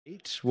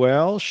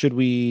Well, should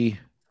we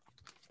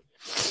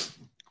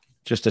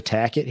just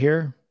attack it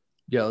here?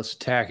 Yeah, let's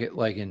attack it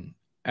like an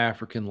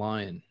African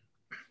lion.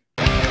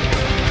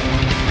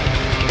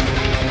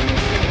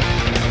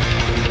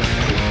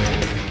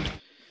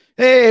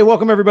 Hey,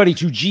 welcome everybody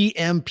to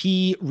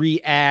GMP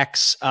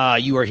Reacts.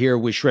 You are here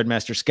with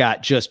Shredmaster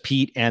Scott, Just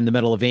Pete, and the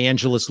Metal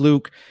Evangelist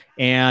Luke.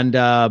 And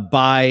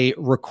by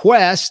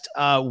request,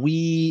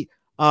 we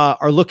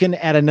are looking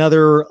at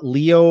another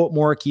Leo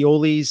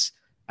Moracchioli's.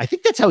 I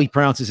think that's how he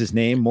pronounces his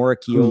name,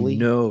 Moracchioli. Who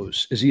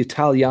knows? Is he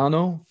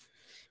Italiano?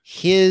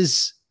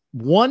 His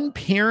one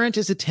parent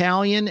is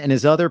Italian and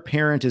his other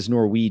parent is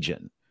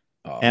Norwegian.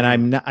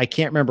 And I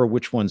can't remember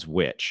which one's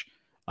which.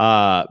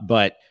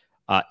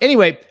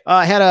 Anyway,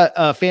 I had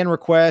a fan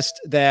request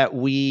that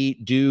we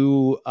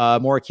do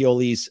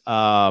Moracchioli's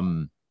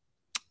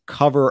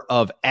cover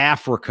of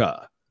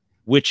Africa,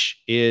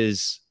 which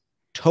is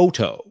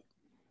Toto.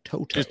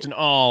 Just an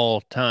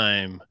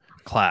all-time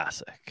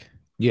classic.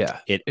 Yeah,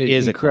 it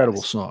is an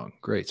incredible song.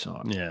 Great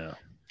song. Yeah.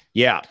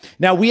 Yeah.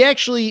 Now, we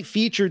actually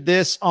featured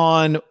this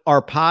on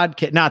our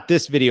podcast, not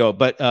this video,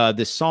 but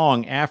this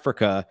song,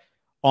 Africa,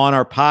 on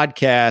our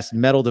podcast,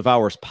 Metal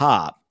Devours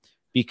Pop,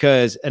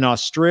 because an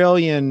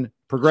Australian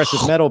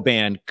progressive metal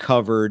band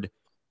covered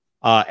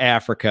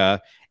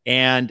Africa,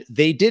 and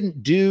they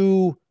didn't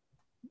do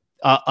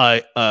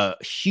a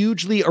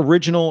hugely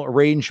original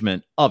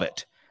arrangement of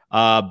it.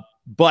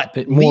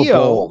 But more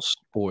Leo, balls,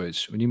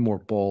 boys. We need more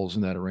balls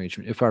in that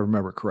arrangement, if I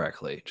remember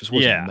correctly. It just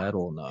wasn't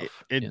metal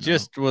enough. It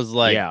just was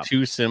like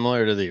too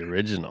similar to the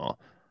original.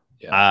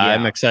 Yeah.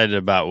 I'm excited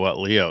about what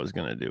Leo is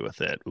going to do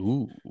with it.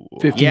 Ooh,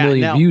 50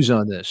 million views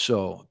on this.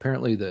 So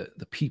apparently the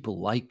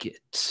people like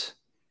it.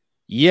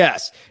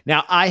 Yes.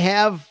 Now, I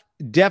have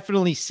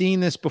definitely seen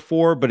this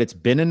before, but it's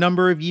been a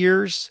number of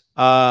years.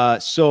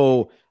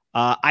 So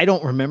I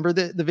don't remember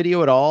the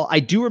video at all. I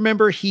do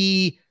remember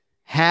he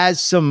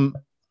has some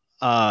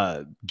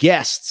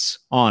guests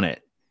on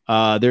it.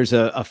 There's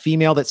a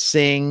female that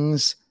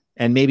sings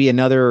and maybe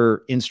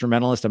another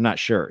instrumentalist. I'm not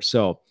sure.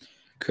 So,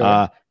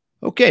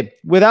 okay.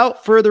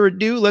 Without further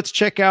ado, let's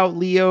check out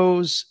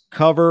Leo's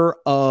cover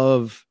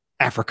of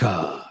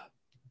Africa.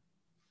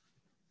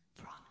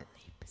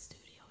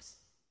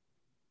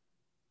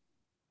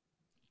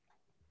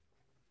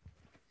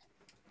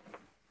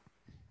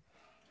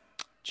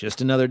 Just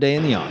another day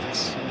in the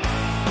office.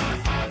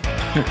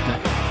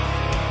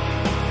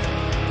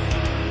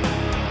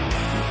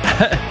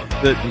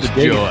 the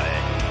joy.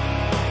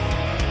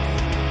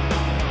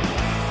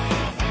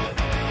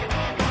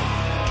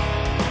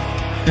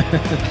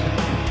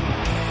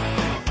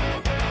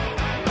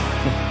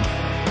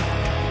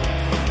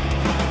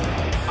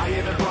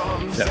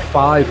 That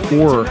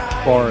 5/4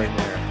 bar in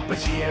there. But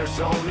she hears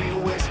only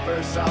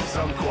whispers of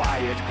some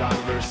quiet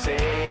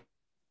conversation.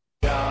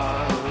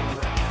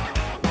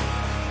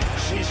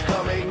 She's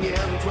coming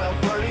in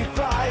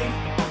 12:35.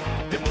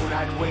 The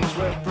moonlight wings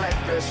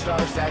reflect the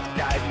stars that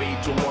guide me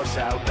towards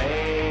salvation.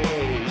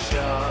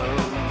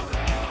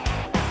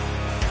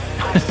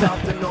 I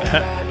stopped an old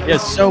man. He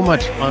has so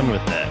much fun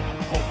with that.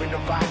 Hoping to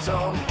find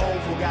some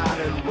old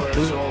forgotten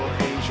words or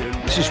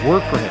ancient. This is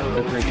work for him.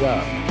 Did a great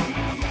job.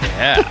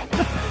 Yeah.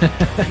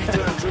 He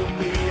turned to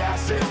me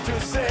as if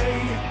to say,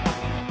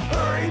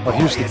 "Hurry, Oh,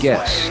 here's boy, the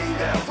guess. it's waiting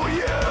there for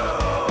you."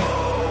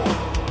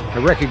 I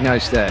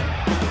recognize that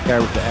guy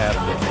with the ad.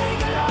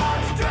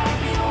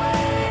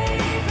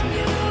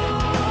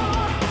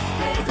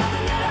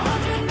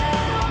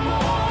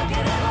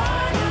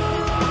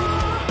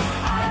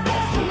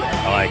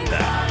 I like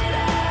that.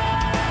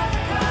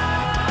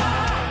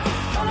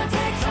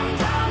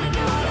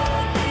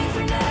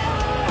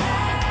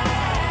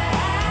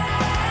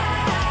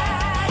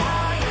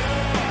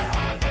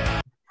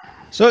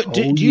 So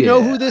do you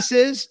know who this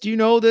is? Do you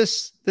know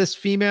this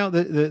female,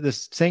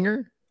 this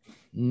singer?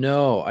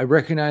 No, I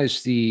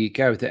recognize the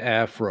guy with the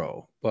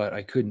afro, but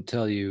I couldn't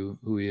tell you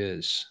who he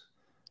is.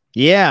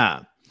 Yeah.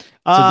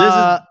 So this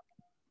has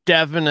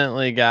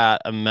definitely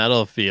got a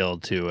metal feel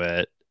to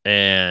it.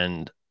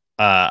 And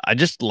I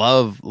just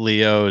love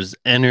Leo's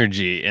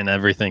energy in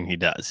everything he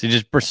does. He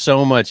just brings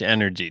so much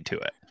energy to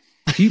it.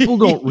 People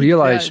don't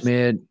realize,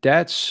 man,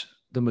 that's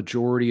the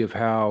majority of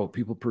how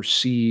people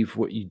perceive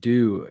what you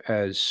do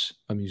as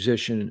a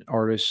musician and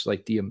artist,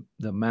 like the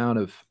amount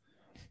of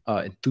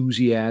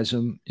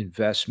enthusiasm,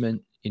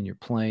 investment in your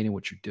playing and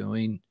what you're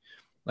doing.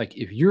 Like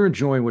if you're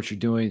enjoying what you're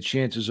doing,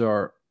 chances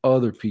are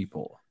other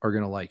people are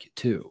going to like it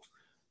too.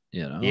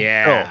 You know?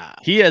 Yeah. So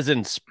he has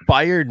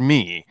inspired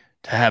me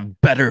to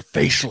have better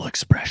facial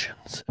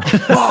expressions.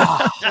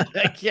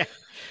 Yeah.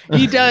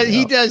 He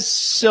does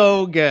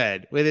so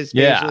good with his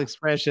facial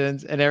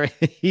expressions and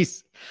everything.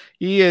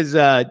 He is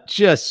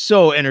just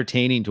so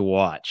entertaining to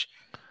watch.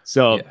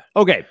 So,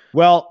 okay.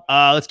 Well,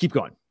 let's keep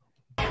going.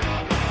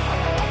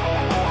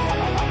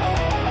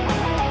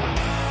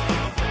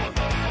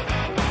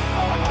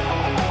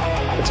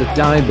 It's a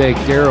Dimebag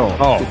Daryl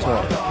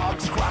guitar.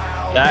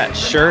 That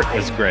shirt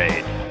was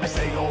great.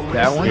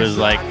 That one? It was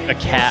like a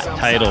cat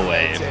tidal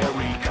wave.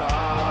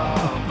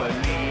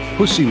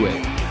 Pussy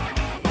Wave.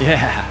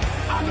 Yeah.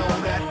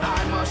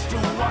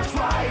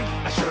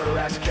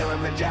 As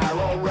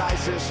Kilimanjaro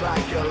rises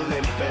like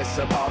Olympus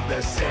above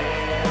the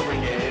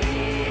Serengeti.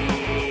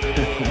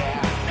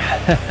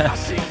 I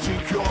seek to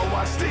cure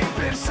what's deep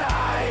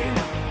inside,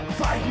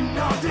 fighting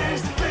off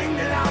this thing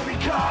that I've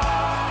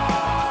become.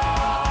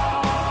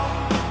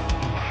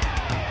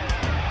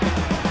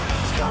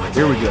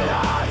 Here we go.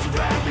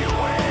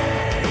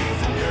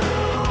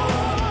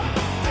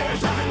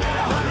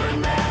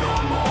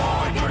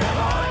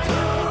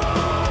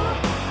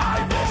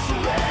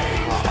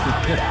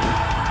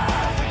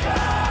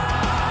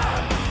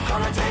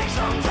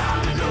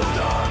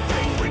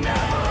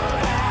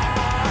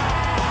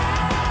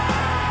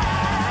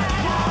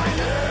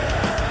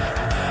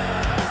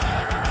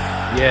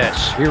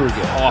 Yes, here we go.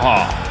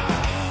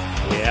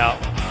 Yeah.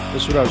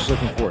 This is what I was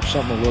looking for.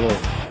 Something a little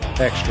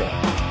extra.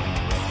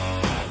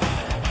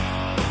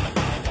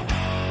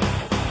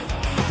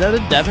 Is that a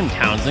Devin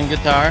Townsend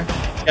guitar?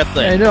 It's got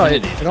the I know,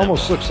 it infinity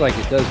almost looks like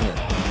it, doesn't it?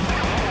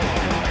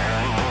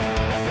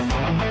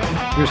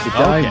 Here's the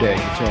Dimebag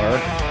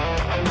guitar.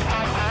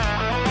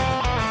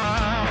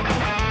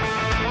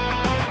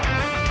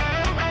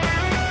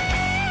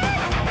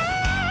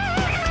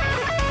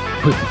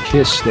 With the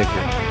Kiss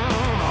sticker.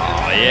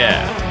 Oh,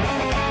 yeah.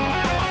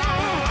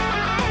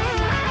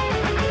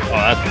 Oh,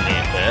 that's a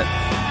neat bit.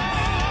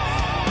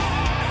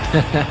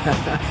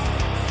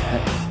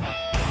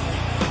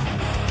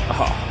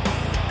 Oh,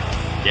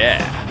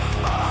 yeah.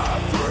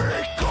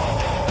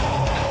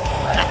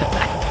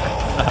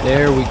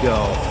 There we go.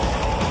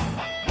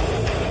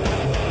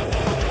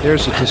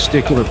 There's a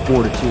testicular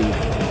fortitude.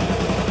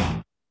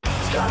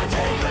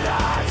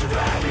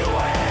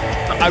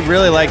 I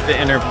really like the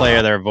interplay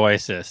of their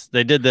voices.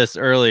 They did this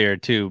earlier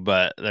too,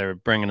 but they're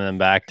bringing them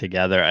back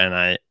together,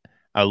 and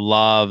I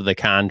love the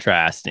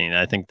contrasting.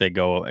 I think they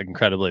go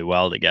incredibly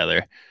well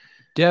together.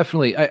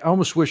 Definitely. I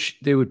almost wish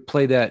they would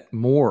play that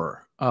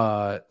more,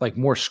 like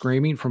more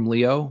screaming from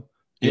Leo.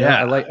 You know,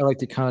 I like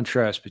the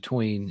contrast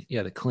between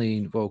the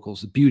clean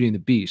vocals, the Beauty and the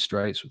Beast,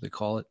 right? That's what they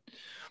call it.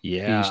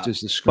 Yeah. Beast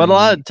is the scream. But a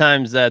lot of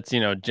times that's,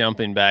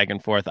 jumping back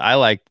and forth. I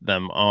like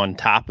them on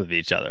top of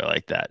each other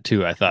like that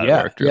too. I thought it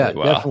worked really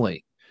well.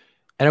 Definitely.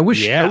 And I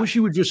wish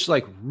you would just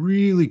like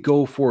really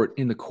go for it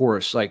in the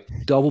chorus, like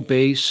double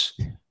bass,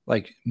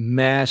 like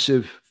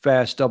massive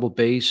fast double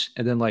bass,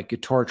 and then like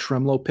guitar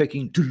tremolo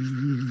picking.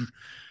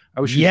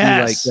 I wish you'd do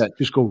like that.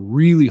 Just go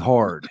really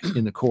hard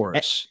in the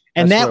chorus.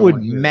 And that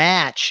would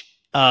match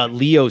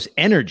Leo's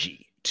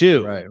energy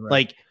too. Right.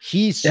 Like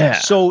he's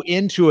so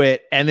into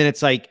it, and then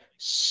it's like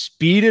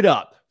speed it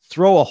up,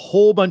 throw a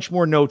whole bunch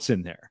more notes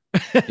in there.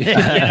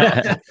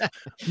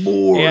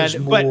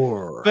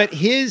 More. But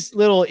his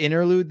little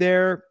interlude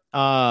there,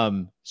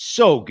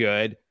 so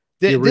good.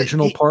 The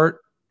original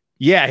part.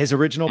 Yeah, his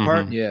original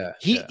part. Yeah.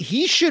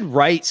 He should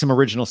write some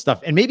original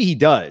stuff, and maybe he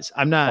does.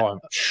 I'm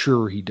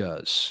sure he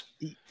does.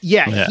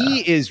 Yeah,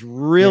 he is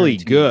really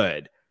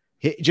good.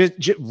 Just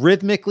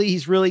rhythmically,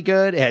 he's really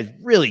good. It has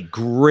really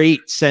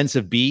great sense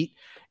of beat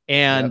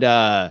and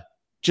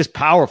just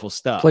powerful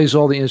stuff. Plays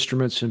all the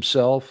instruments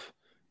himself.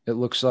 It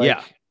looks like.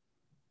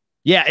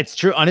 Yeah, it's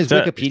true. On his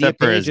Wikipedia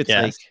page, it's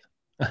like,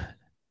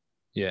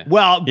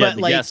 well, but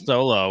like guest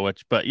solo,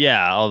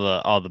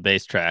 all the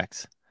bass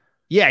tracks.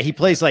 Yeah, he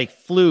plays like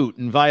flute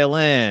and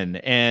violin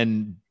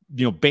and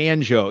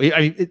banjo. I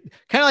mean,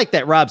 kind of like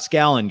that Rob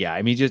Scallon guy.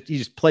 I mean, he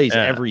just plays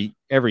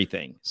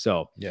everything.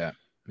 So yeah.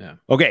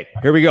 Okay,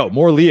 here we go.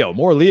 More Leo.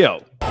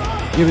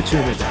 Give it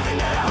to me.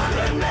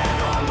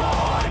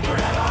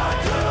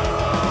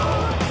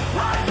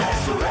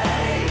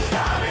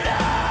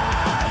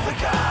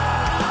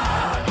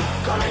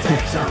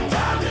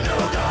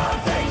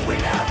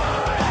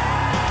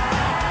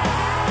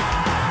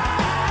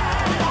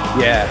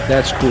 Yeah,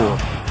 that's cool.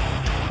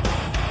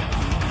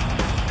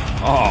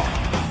 Oh,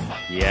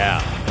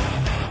 yeah.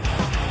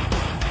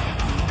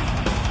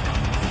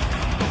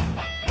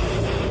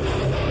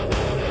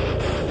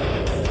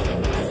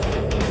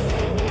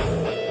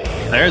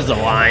 There's the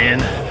lion.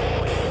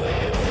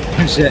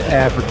 There's that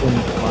African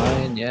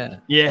lion,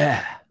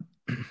 Yeah.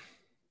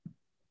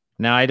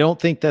 Now, I don't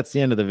think that's the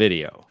end of the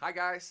video. Hi,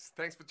 guys.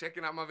 Thanks for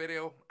checking out my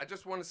video. I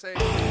just want to say...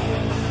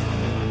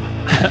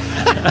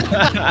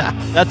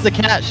 That's the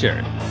cat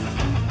shirt.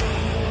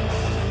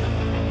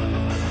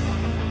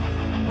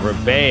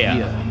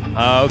 Rabea.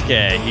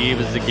 Okay, he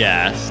was the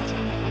guest.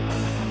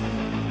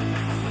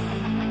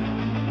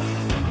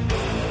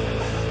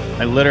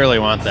 I literally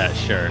want that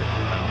shirt.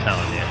 I'm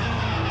telling you.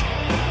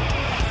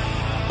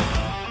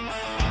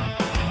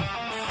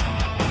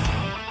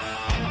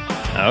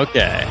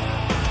 Okay.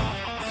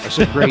 That's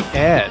a great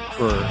ad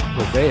for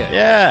Rabea.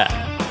 Yeah.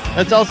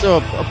 That's also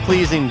a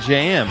pleasing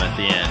jam at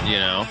the end,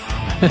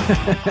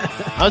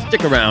 I'll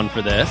stick around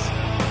for this.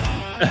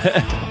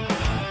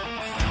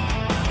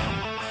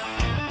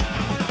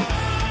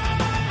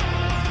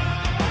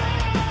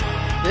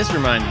 This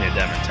reminds me of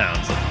Devin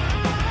Townsend.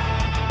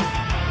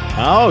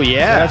 Oh,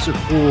 yeah. That's a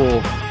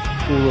cool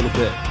little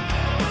bit.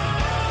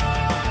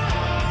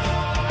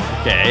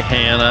 Okay,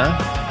 Hannah.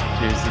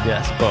 She's the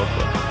guest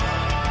vocalist.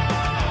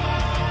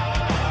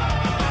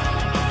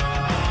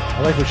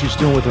 I like what she's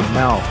doing with her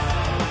mouth.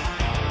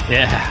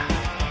 Yeah.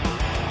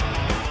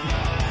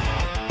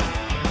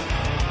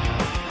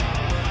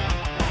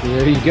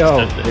 There you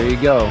go. There you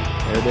go.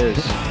 There it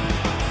is.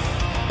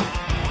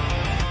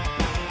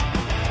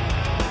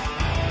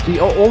 See,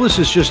 all this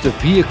is just a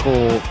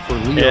vehicle for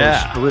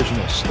Leo's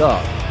original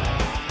stuff.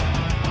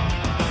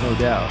 No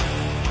doubt.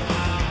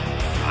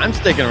 I'm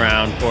sticking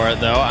around for it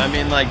though. I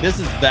mean, like, this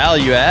is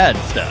value add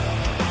stuff.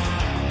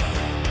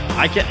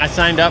 I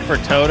signed up for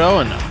Toto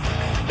and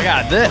I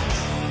got this.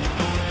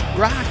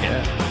 Rocking.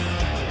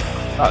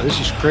 Oh, this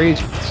is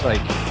crazy. It's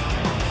like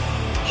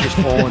just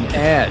all an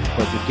ad,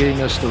 but they're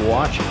getting us to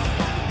watch it.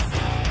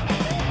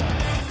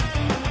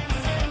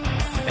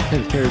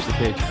 And there's the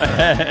page.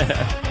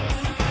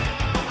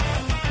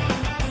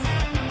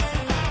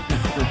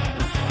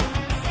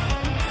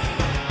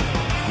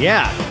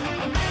 Yeah.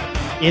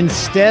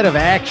 Instead of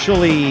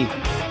actually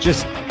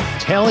just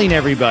telling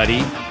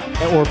everybody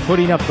or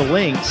putting up the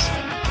links,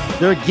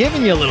 they're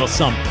giving you a little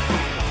something.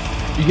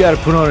 You got to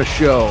put on a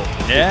show.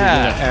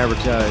 Yeah.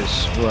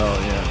 Advertise. Well,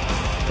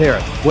 yeah.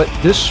 There. What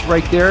this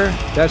right there?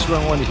 That's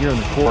what I wanted to hear in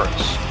the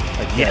chorus.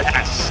 Like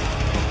yes.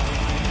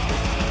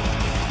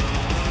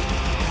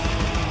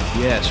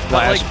 Yes.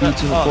 Blast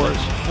beats in the chorus.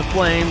 The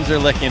flames are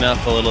licking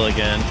up a little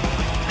again.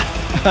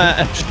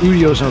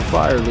 Studio's on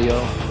fire, Leo.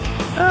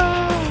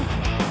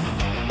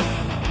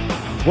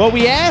 Well,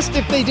 we asked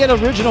if they did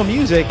original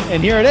music,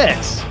 and here it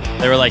is.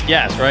 They were like,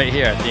 yes, right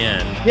here at the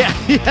end. Yeah,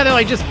 yeah. They're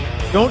like, just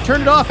don't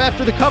turn it off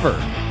after the cover.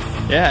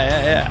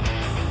 Yeah.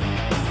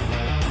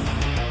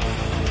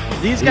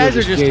 These guys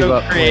are just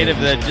so creative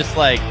that just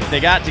like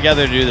they got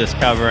together to do this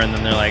cover, and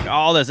then they're like,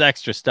 all this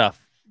extra stuff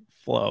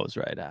flows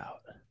right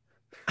out.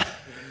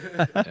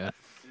 Yeah.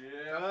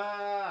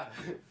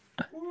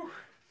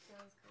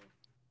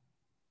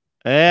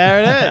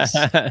 There it is.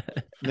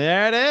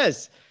 There it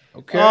is.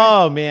 Okay.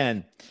 Oh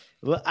man,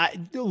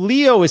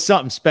 Leo is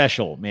something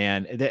special,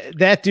 man.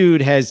 That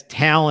dude has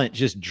talent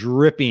just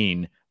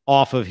dripping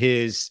off of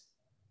his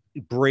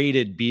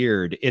braided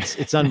beard.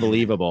 It's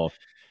unbelievable.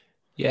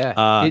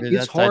 Yeah,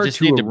 it's hard I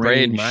just need to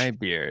braid my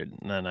beard,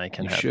 and then I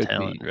can have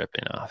talent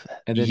dripping off it.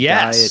 And then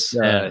dye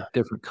it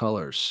different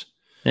colors.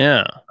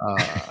 Yeah.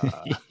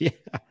 Yeah.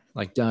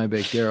 Like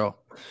Dimebag Daryl.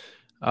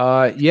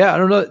 Yeah, I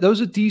don't know. That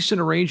was a decent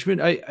arrangement.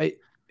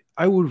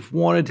 I would have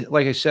wanted,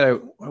 like I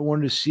said, I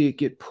wanted to see it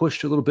get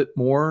pushed a little bit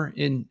more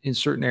in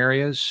certain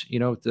areas, you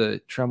know,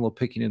 the tremolo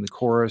picking in the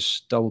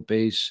chorus, double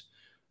bass,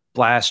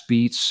 blast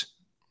beats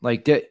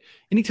like that.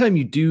 Anytime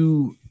you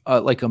do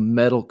like a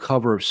metal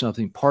cover of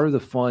something, part of the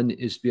fun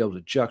is to be able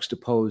to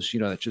juxtapose, you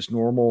know, that just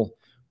normal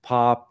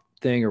pop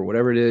thing or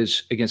whatever it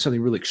is against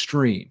something really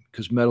extreme,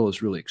 because metal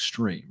is really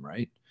extreme,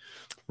 right?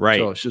 Right.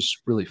 So it's just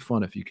really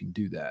fun if you can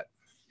do that.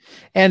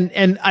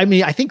 And I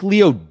mean, I think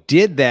Leo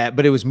did that,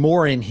 but it was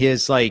more in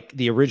his like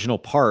the original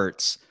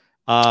parts.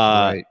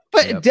 Right.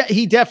 But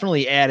he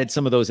definitely added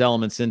some of those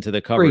elements into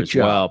the cover as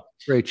well.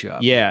 Great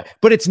job. Yeah.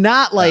 But it's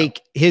not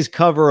like his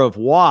cover of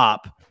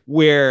WAP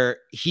where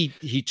he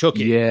took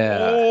it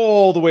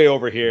all the way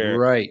over here.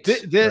 Right.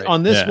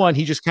 On this one,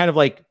 he just kind of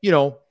like, you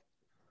know,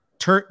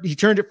 he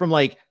turned it from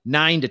like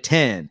 9 to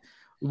 10.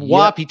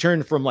 WAP, he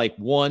turned from like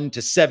 1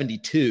 to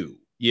 72.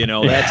 You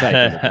know, that type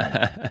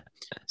of thing.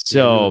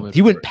 So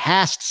he went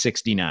past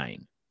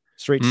 69,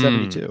 straight to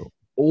 72.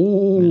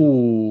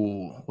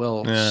 Oh,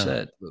 well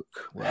said,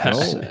 Luke.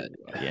 Well said.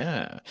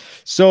 Yeah.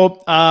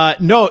 So,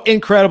 no,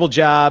 incredible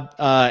job.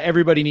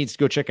 Everybody needs to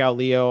go check out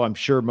Leo. I'm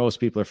sure most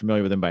people are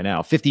familiar with him by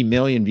now. 50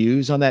 million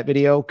views on that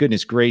video.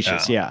 Goodness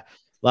gracious. Yeah. A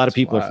lot of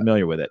people are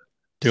familiar with it.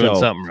 Doing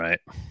something right.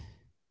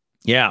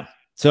 Yeah.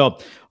 So,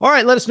 all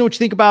right, let us know what you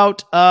think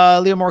about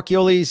Leo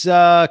Moracchioli's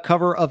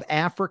cover of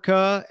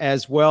Africa,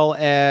 as well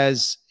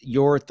as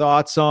your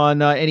thoughts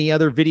on any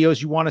other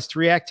videos you want us to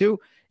react to.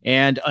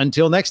 And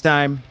until next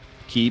time,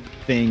 keep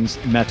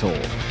things metal.